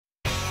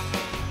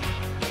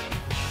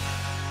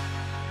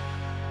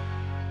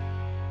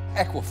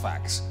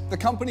Equifax, the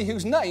company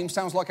whose name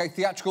sounds like a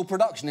theatrical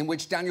production in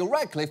which Daniel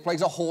Radcliffe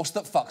plays a horse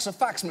that fucks a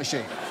fax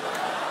machine.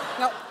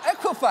 Now,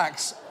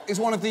 Equifax is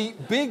one of the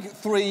big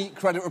three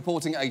credit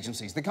reporting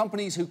agencies, the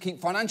companies who keep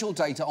financial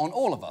data on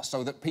all of us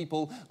so that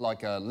people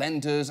like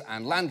lenders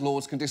and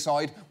landlords can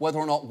decide whether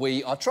or not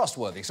we are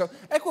trustworthy. So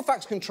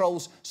Equifax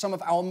controls some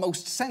of our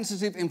most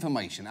sensitive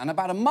information, and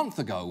about a month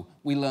ago,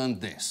 we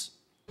learned this.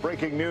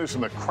 Breaking news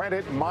from the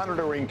credit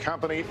monitoring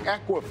company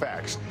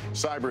Equifax.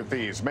 Cyber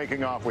thieves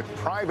making off with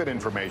private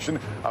information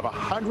of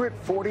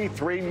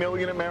 143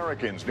 million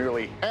Americans,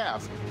 nearly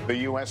half the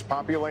U.S.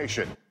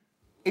 population.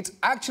 It's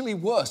actually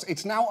worse.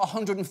 It's now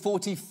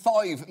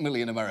 145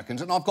 million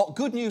Americans, and I've got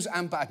good news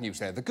and bad news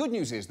there. The good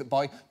news is that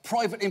by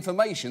private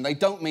information, they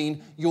don't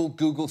mean your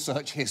Google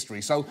search history.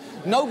 So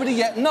nobody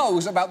yet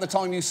knows about the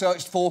time you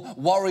searched for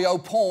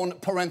Wario porn,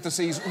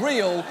 parentheses,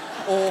 real,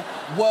 or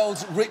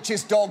world's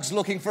richest dogs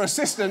looking for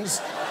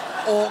assistance,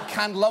 or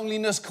can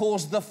loneliness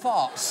cause the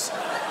farts?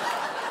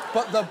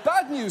 But the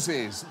bad news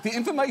is the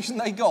information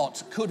they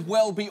got could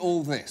well be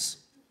all this.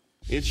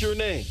 It's your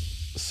name,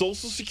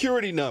 social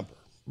security number,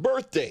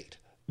 birth date,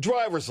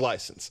 driver's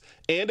license,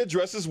 and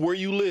addresses where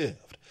you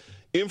lived.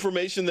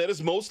 Information that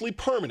is mostly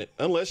permanent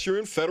unless you're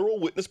in federal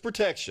witness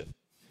protection.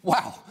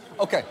 Wow.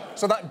 OK,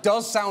 so that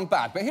does sound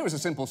bad, but here is a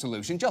simple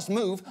solution. Just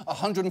move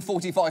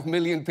 145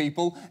 million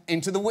people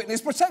into the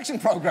witness protection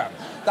programme.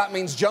 That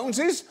means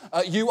Joneses,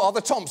 you are the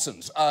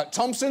Thompsons.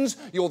 Thompsons,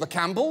 you're the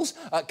Campbells.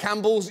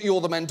 Campbells,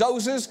 you're the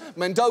Mendozas.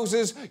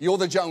 Mendozas, you're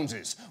the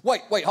Joneses.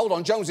 Wait, hold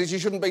on, Joneses, you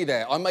shouldn't be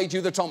there. I made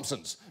you the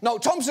Thompsons. No,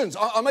 Thompsons,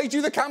 I made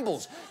you the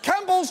Campbells.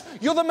 Campbells,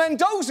 you're the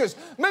Mendozas.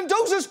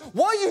 Mendozas,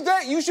 why are you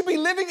there? You should be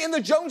living in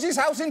the Joneses'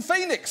 house in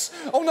Phoenix.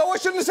 Oh, no, I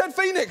shouldn't have said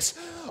Phoenix.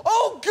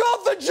 Oh,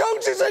 God, the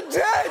Joneses are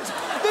dead!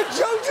 The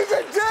Joneses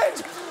are dead!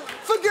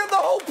 Forget the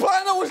whole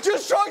plan, I was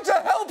just trying to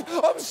help!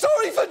 I'm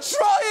sorry for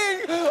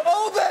trying!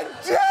 Oh,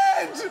 they're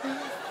dead!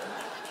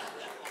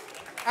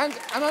 And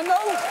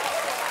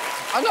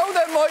I know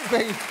there might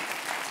be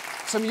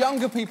some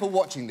younger people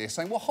watching this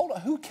saying, well, hold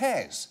on, who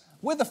cares?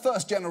 We're the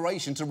first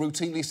generation to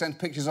routinely send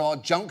pictures of our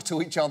junk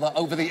to each other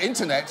over the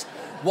internet.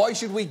 Why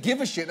should we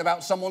give a shit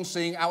about someone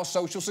seeing our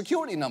social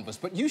security numbers?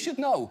 But you should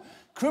know,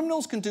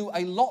 criminals can do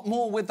a lot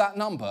more with that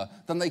number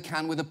than they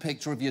can with a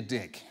picture of your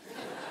dick.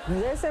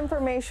 This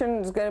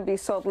information is going to be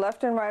sold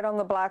left and right on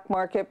the black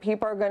market.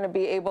 People are going to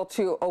be able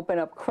to open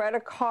up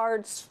credit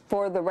cards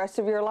for the rest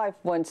of your life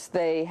once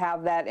they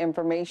have that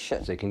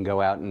information. They can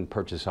go out and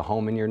purchase a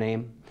home in your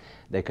name.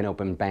 They can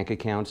open bank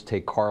accounts,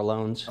 take car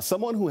loans.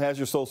 Someone who has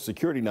your social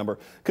security number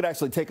could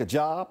actually take a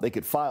job, they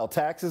could file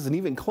taxes, and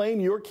even claim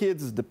your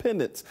kids as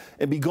dependents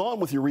and be gone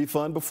with your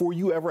refund before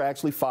you ever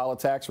actually file a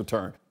tax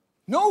return.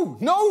 No,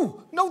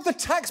 the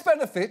tax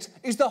benefit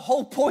is the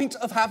whole point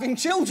of having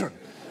children.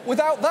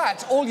 Without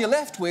that, all you're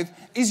left with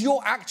is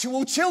your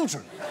actual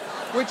children.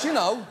 Which, you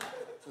know,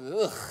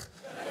 ugh.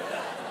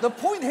 The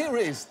point here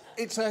is,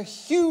 it's a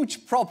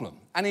huge problem.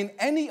 And in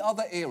any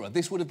other era,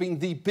 this would have been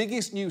the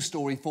biggest news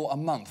story for a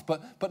month.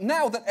 But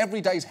now that every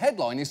day's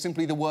headline is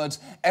simply the words,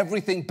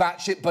 everything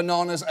batshit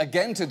bananas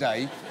again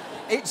today,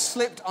 it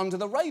slipped under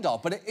the radar.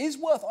 But it is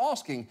worth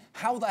asking,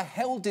 how the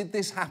hell did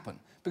this happen?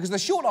 Because the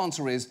short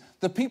answer is,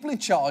 the people in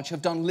charge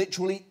have done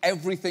literally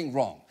everything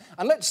wrong.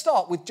 And let's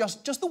start with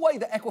just the way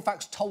that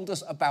Equifax told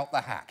us about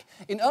the hack.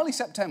 In early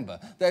September,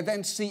 their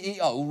then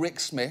CEO, Rick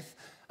Smith,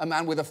 a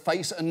man with a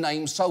face and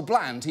name so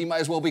bland he may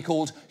as well be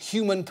called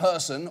Human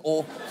Person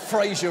or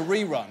Frasier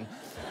Rerun,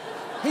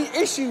 he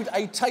issued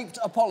a taped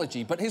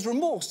apology, but his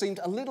remorse seemed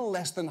a little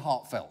less than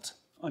heartfelt.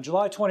 On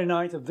July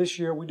 29th of this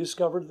year, we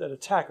discovered that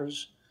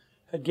attackers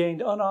had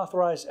gained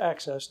unauthorized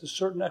access to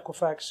certain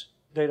Equifax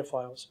data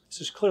files.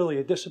 This is clearly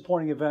a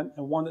disappointing event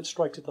and one that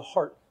strikes at the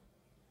heart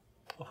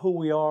of who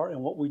we are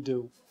and what we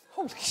do.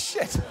 Holy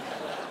shit!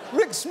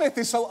 Rick Smith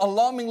is so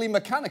alarmingly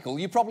mechanical,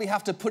 you probably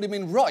have to put him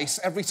in rice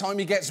every time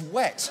he gets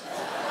wet.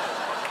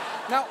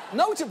 Now,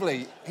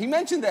 notably, he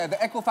mentioned there that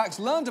Equifax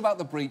learned about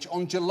the breach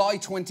on July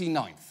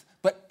 29th.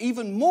 But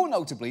even more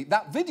notably,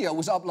 that video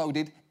was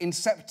uploaded in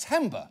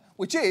September,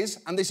 which is,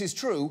 and this is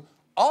true,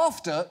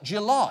 after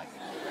July.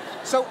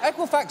 So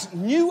Equifax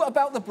knew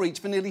about the breach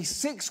for nearly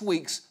 6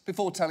 weeks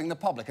before telling the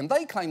public, and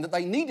they claim that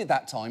they needed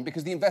that time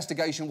because the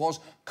investigation was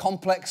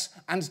complex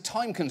and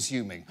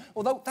time-consuming.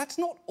 Although that's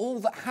not all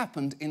that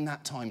happened in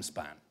that time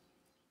span.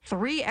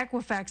 3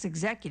 Equifax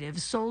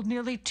executives sold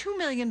nearly $2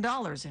 million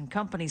in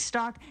company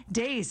stock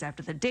days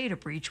after the data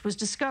breach was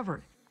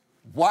discovered.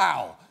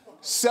 Wow.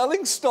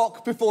 Selling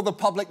stock before the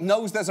public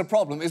knows there's a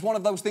problem is one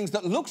of those things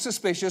that looks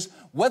suspicious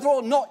whether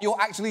or not you're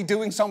actually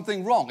doing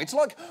something wrong. It's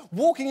like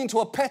walking into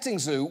a petting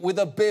zoo with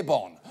a bib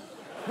on.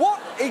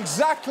 What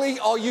exactly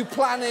are you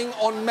planning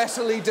on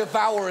messily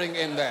devouring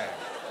in there?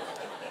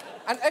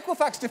 And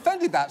Equifax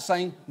defended that,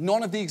 saying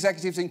none of the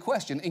executives in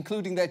question,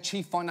 including their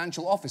chief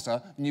financial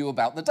officer, knew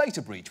about the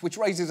data breach, which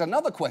raises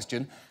another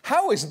question.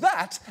 How is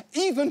that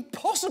even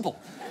possible?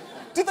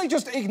 Did they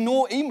just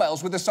ignore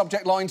emails with the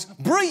subject lines,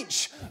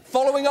 breach,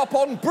 following up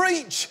on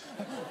breach?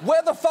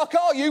 Where the fuck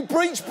are you?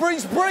 Breach,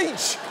 breach,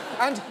 breach.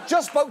 and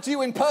just spoke to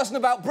you in person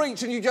about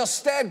breach, and you just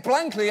stared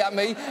blankly at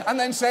me and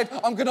then said,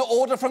 I'm going to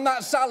order from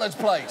that salad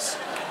place.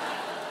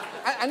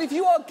 And if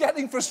you are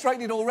getting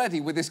frustrated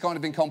already with this kind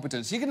of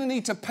incompetence, you're going to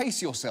need to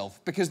pace yourself,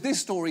 because this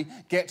story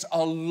gets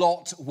a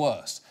lot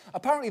worse.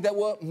 Apparently, there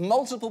were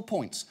multiple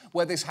points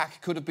where this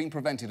hack could have been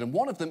prevented, and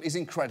one of them is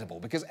incredible,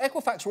 because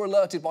Equifax were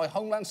alerted by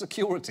Homeland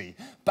Security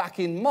back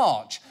in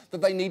March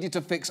that they needed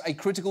to fix a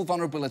critical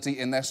vulnerability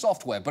in their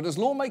software. But as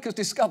lawmakers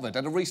discovered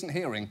at a recent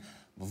hearing,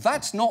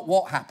 that's not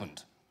what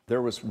happened.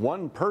 There was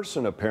one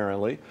person,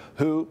 apparently,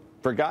 who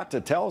forgot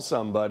to tell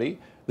somebody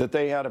that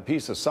they had a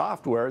piece of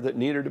software that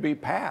needed to be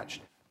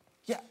patched.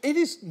 Yeah, it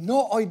is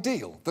not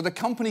ideal that a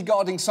company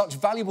guarding such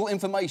valuable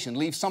information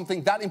leaves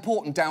something that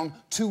important down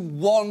to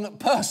one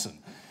person.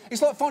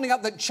 It's like finding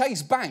out that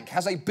Chase Bank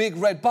has a big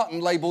red button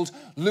labelled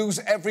 "Lose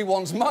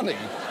Everyone's Money,"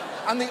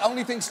 and the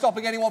only thing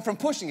stopping anyone from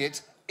pushing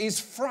it is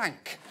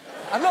Frank.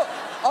 And look,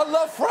 I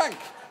love Frank.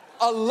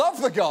 I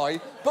love the guy,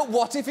 but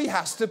what if he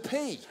has to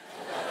pee?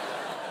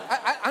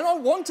 And I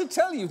want to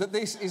tell you that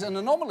this is an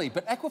anomaly,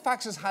 but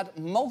Equifax has had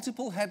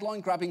multiple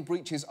headline-grabbing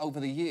breaches over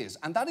the years,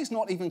 and that is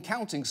not even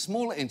counting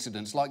smaller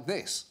incidents like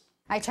this.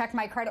 I checked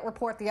my credit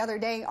report the other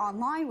day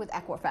online with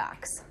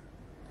Equifax.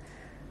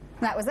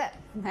 That was it.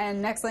 And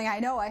next thing I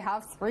know, I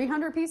have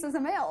 300 pieces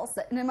of mail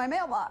sitting in my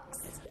mailbox.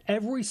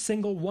 Every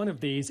single one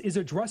of these is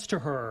addressed to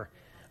her,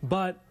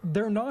 but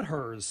they're not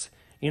hers.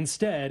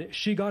 Instead,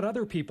 she got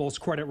other people's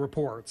credit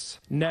reports.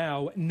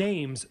 Now,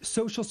 names,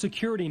 social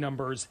security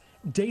numbers,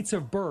 dates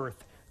of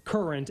birth,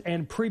 current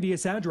and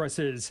previous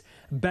addresses,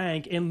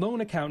 bank and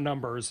loan account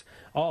numbers,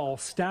 all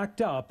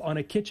stacked up on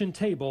a kitchen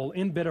table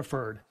in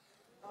Biddeford.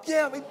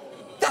 Yeah, I mean,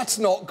 that's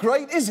not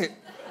great, is it?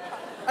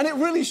 And it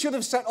really should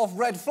have set off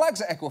red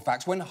flags at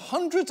Equifax when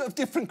hundreds of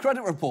different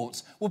credit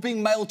reports were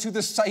being mailed to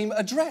the same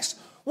address.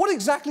 What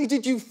exactly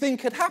did you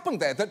think had happened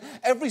there? That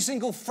every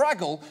single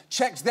Fraggle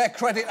checked their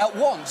credit at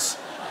once?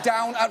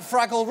 Down at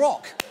Fraggle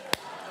Rock.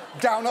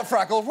 Down at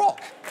Fraggle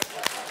Rock.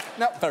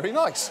 Now, very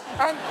nice.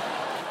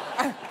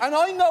 And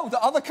I know that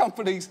other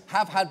companies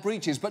have had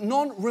breaches, but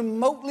none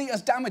remotely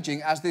as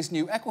damaging as this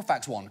new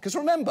Equifax one. Because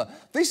remember,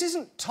 this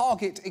isn't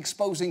Target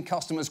exposing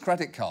customers'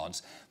 credit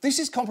cards. This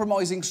is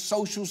compromising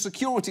social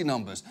security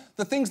numbers,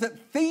 the things that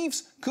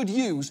thieves could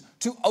use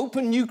to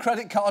open new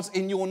credit cards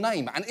in your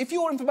name. And if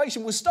your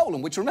information was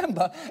stolen, which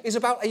remember is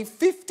about a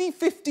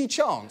 50-50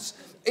 chance,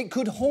 it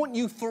could haunt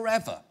you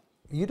forever.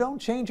 You don't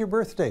change your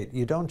birth date.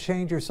 You don't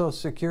change your social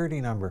security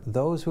number.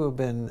 Those who have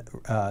been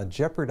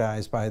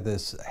jeopardized by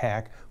this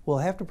hack will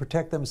have to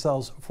protect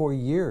themselves for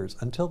years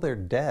until they're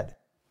dead.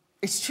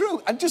 It's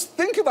true, and just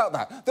think about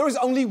that. There is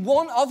only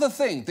one other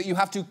thing that you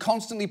have to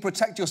constantly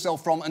protect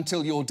yourself from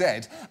until you're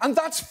dead, and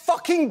that's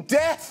fucking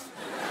death.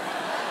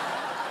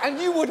 And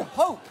you would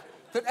hope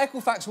that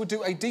Equifax would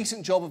do a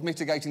decent job of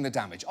mitigating the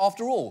damage.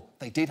 After all,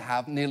 they did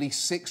have nearly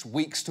 6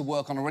 weeks to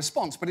work on a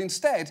response, but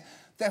instead,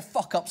 their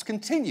fuck-ups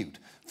continued.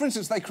 For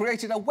instance, they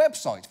created a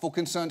website for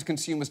concerned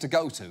consumers to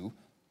go to,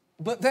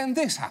 but then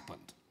this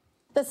happened.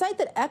 The site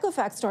that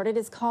Equifax started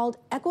is called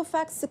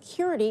Equifax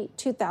Security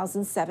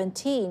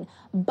 2017,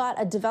 but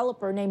a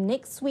developer named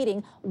Nick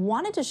Sweeting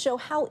wanted to show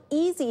how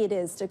easy it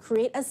is to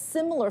create a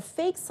similar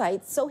fake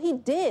site, so he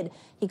did.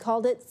 He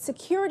called it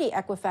Security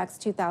Equifax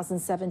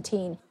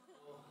 2017.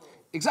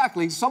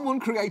 Exactly, someone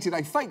created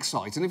a fake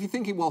site, and if you're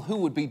thinking, well, who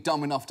would be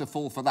dumb enough to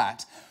fall for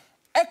that?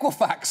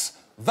 Equifax,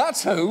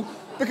 that's who,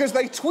 because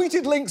they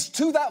tweeted links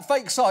to that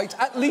fake site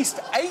at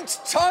least 8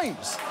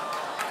 times.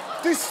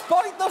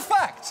 Despite the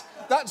fact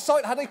that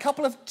site had a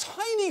couple of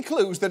tiny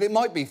clues that it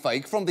might be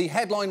fake, from the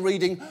headline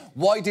reading,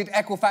 "Why did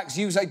Equifax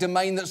use a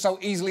domain that's so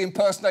easily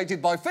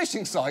impersonated by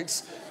phishing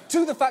sites?"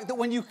 to the fact that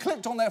when you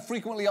clicked on their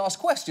frequently asked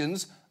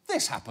questions,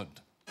 this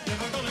happened.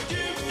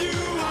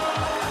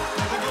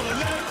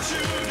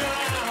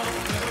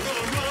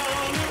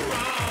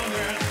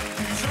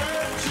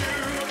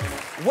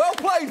 Well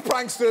played,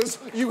 pranksters.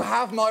 You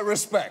have my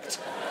respect.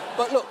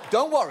 But look,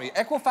 don't worry.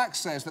 Equifax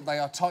says that they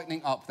are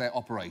tightening up their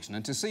operation.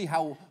 And to see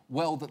how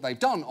well that they've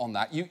done on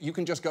that, you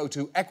can just go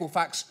to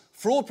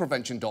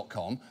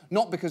equifaxfraudprevention.com,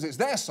 not because it's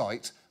their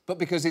site, but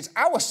because it's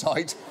our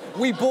site.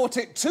 We bought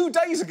it 2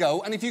 days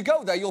ago, and if you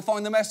go there, you'll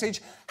find the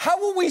message,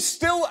 "How are we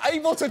still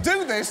able to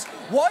do this?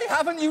 Why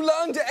haven't you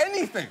learned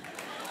anything?"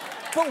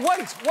 But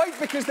wait,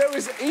 because there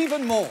is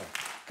even more.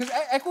 Because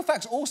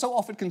Equifax also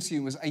offered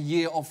consumers a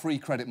year of free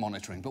credit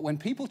monitoring, but when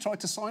people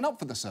tried to sign up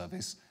for the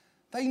service,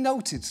 they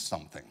noticed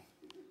something.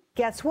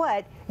 Guess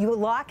what? You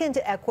lock into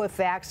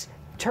Equifax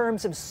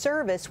terms of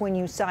service when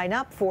you sign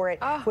up for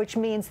it, which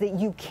means that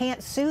you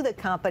can't sue the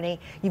company.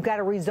 You've got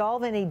to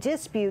resolve any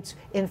disputes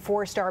in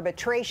forced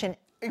arbitration.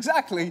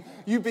 Exactly.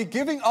 You'd be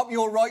giving up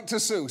your right to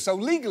sue. So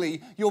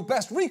legally, your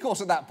best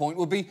recourse at that point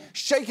would be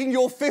shaking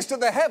your fist at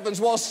the heavens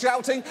while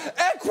shouting,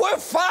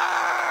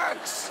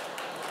 "Equifax!"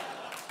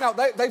 Now,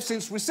 they've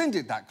since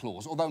rescinded that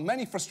clause, although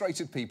many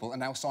frustrated people are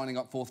now signing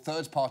up for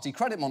third-party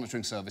credit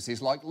monitoring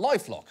services like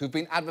LifeLock, who've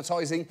been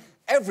advertising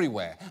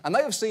everywhere. And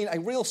they have seen a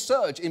real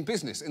surge in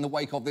business in the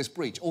wake of this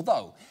breach.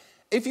 Although,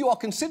 if you are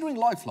considering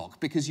LifeLock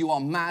because you are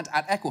mad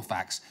at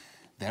Equifax,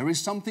 there is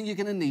something you're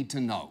going to need to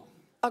know.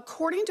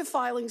 According to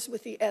filings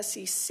with the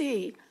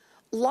SEC,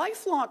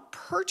 LifeLock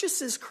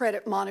purchases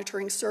credit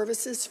monitoring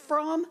services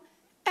from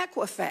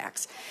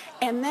Equifax,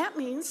 and that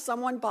means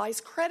someone buys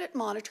credit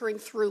monitoring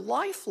through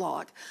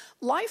LifeLock.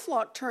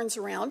 LifeLock turns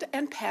around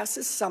and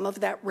passes some of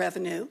that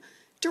revenue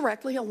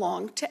directly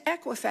along to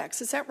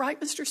Equifax. Is that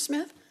right, Mr.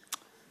 Smith?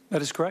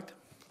 That is correct.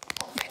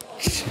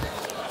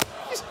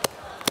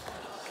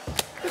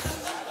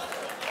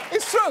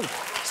 It's true.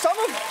 Some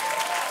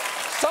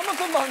of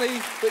the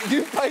money that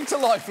you pay to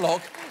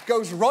LifeLock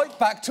goes right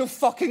back to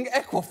fucking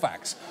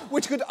Equifax,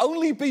 which could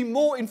only be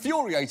more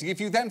infuriating if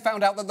you then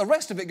found out that the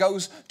rest of it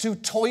goes to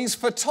Toys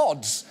for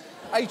Tots,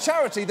 a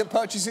charity that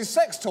purchases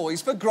sex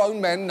toys for grown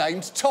men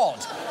named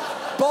Todd.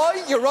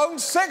 Buy your own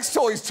sex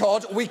toys,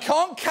 Todd. We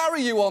can't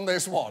carry you on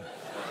this one.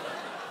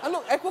 And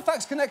look,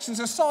 Equifax connections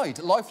aside,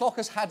 LifeLock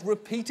has had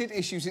repeated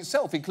issues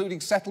itself,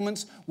 including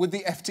settlements with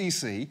the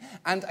FTC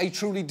and a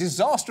truly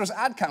disastrous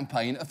ad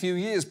campaign a few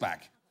years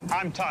back.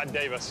 I'm Todd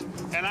Davis,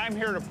 and I'm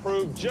here to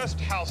prove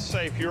just how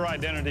safe your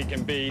identity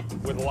can be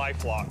with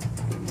LifeLock.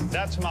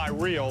 That's my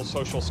real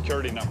Social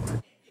Security number.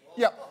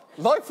 Yep.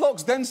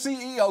 LifeLock's then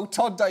CEO,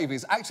 Todd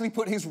Davis, actually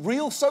put his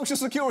real Social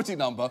Security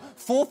number,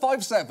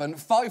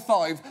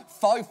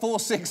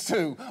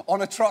 457-55-5462,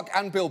 on a truck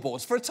and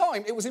billboards. For a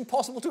time, it was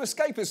impossible to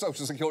escape his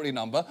Social Security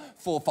number,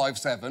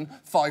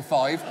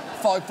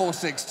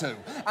 457-55-5462.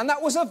 And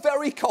that was a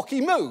very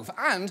cocky move,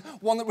 and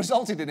one that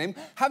resulted in him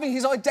having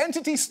his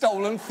identity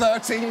stolen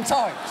 13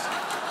 times.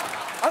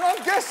 And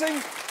I'm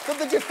guessing that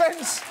the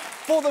defence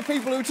for the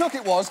people who took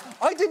it was,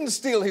 I didn't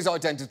steal his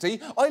identity,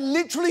 I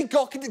literally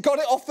got it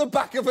off the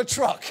back of a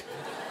truck.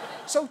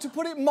 So, to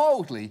put it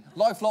mildly,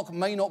 LifeLock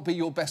may not be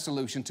your best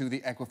solution to the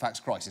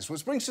Equifax crisis,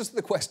 which brings us to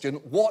the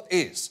question, what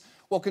is?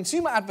 Well,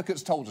 consumer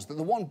advocates told us that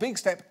the one big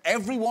step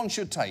everyone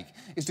should take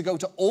is to go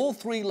to all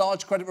three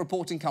large credit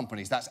reporting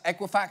companies, that's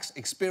Equifax,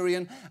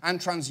 Experian and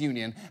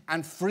TransUnion,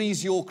 and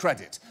freeze your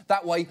credit.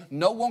 That way,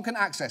 no one can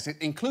access it,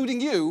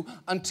 including you,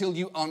 until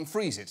you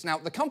unfreeze it. Now,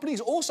 the companies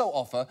also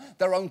offer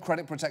their own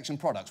credit protection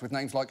products with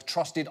names like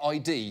Trusted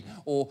ID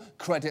or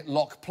Credit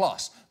Lock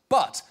Plus,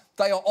 but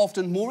they are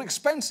often more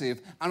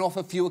expensive and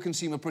offer fewer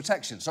consumer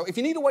protections. So if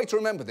you need a way to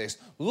remember this,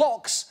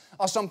 locks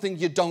are something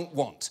you don't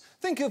want.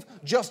 Think of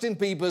Justin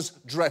Bieber's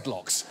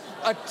dreadlocks.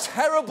 A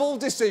terrible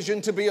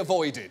decision to be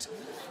avoided.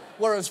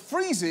 Whereas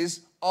freezes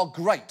are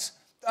great.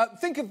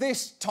 Think of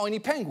this tiny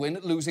penguin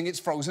losing its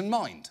frozen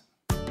mind.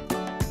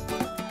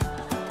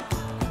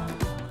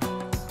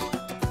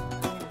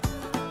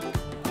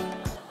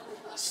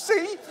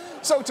 See?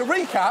 So to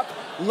recap,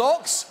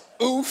 locks,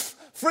 oof,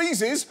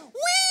 freezes,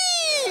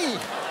 whee!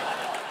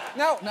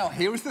 Now,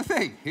 here's the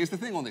thing. Here's the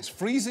thing on this.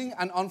 Freezing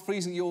and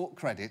unfreezing your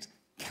credit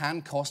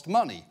can cost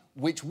money,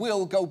 which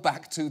will go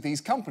back to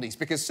these companies,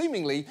 because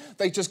seemingly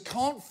they just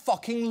can't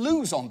fucking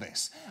lose on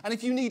this. And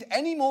if you need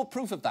any more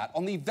proof of that,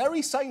 on the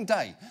very same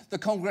day that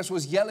Congress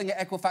was yelling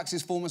at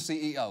Equifax's former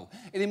CEO,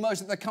 it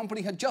emerged that the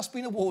company had just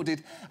been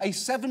awarded a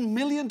 $7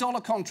 million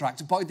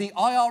contract by the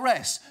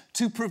IRS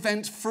to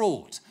prevent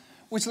fraud,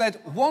 which led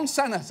one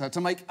senator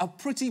to make a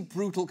pretty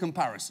brutal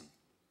comparison.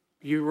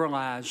 You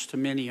realize to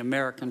many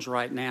Americans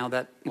right now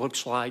that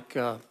looks like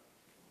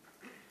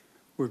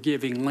we're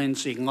giving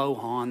Lindsay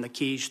Lohan the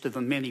keys to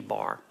the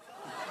minibar.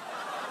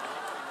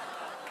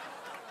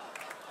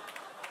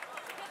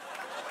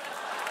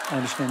 I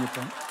understand your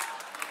point.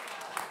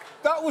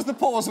 That was the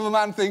pause of a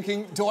man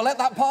thinking, do I let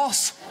that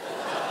pass?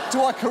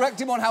 Do I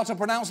correct him on how to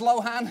pronounce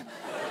Lohan?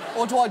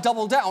 Or do I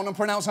double down and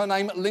pronounce her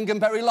name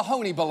Lingonberry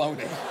Lahoney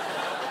Baloney?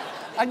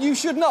 And you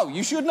should know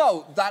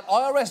that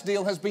IRS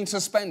deal has been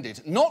suspended.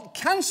 Not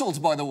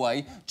cancelled, by the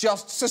way,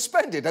 just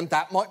suspended, and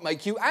that might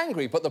make you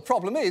angry. But the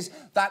problem is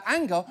that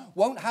anger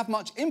won't have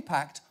much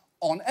impact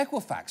on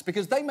Equifax,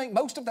 because they make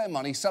most of their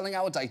money selling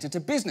our data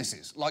to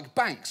businesses, like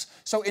banks.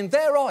 So in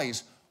their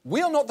eyes,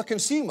 we are not the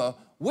consumer,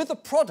 we're the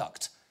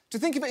product. To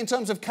think of it in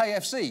terms of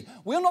KFC,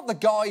 we're not the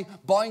guy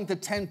buying the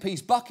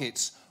 10-piece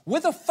buckets,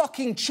 we're the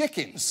fucking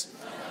chickens.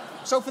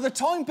 So for the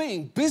time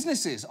being,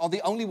 businesses are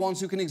the only ones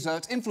who can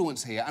exert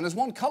influence here. And as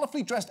one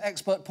colourfully dressed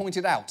expert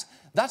pointed out,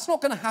 that's not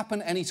going to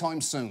happen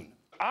anytime soon.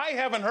 I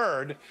haven't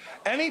heard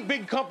any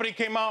big company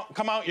come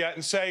out yet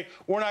and say,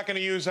 we're not going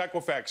to use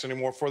Equifax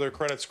anymore for their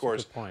credit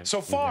scores. Good point.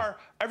 So far,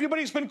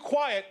 everybody's been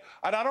quiet,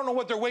 and I don't know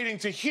what they're waiting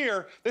to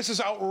hear. This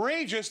is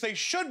outrageous. They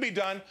should be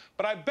done,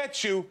 but I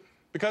bet you,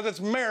 because it's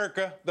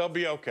America, they'll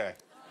be okay.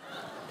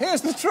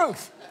 Here's the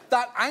truth.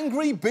 That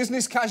angry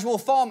business casual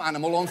farm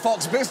animal on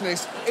Fox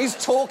Business is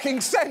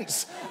talking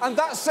sense. And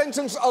that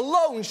sentence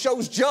alone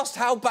shows just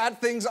how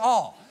bad things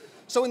are.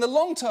 So in the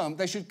long term,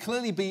 there should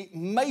clearly be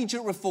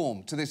major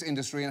reform to this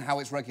industry and how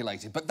it's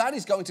regulated. But that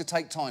is going to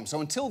take time. So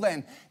until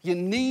then, you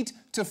need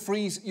to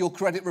freeze your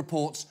credit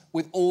reports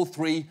with all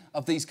three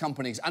of these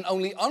companies and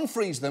only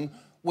unfreeze them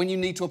when you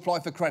need to apply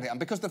for credit. And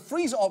because the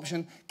freeze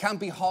option can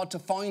be hard to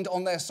find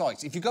on their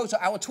sites, if you go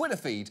to our Twitter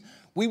feed,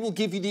 we will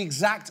give you the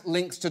exact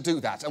links to do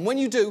that. And when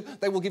you do,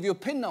 they will give you a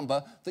PIN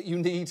number that you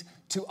need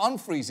to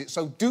unfreeze it.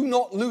 So do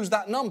not lose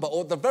that number,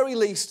 or at the very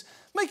least,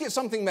 make it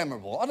something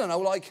memorable. I don't know,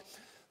 like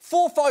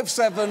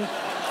 457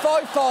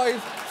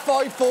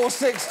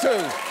 555462.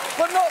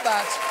 But not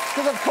that,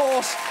 because of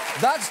course,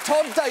 that's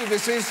Todd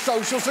Davis's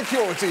social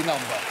security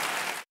number.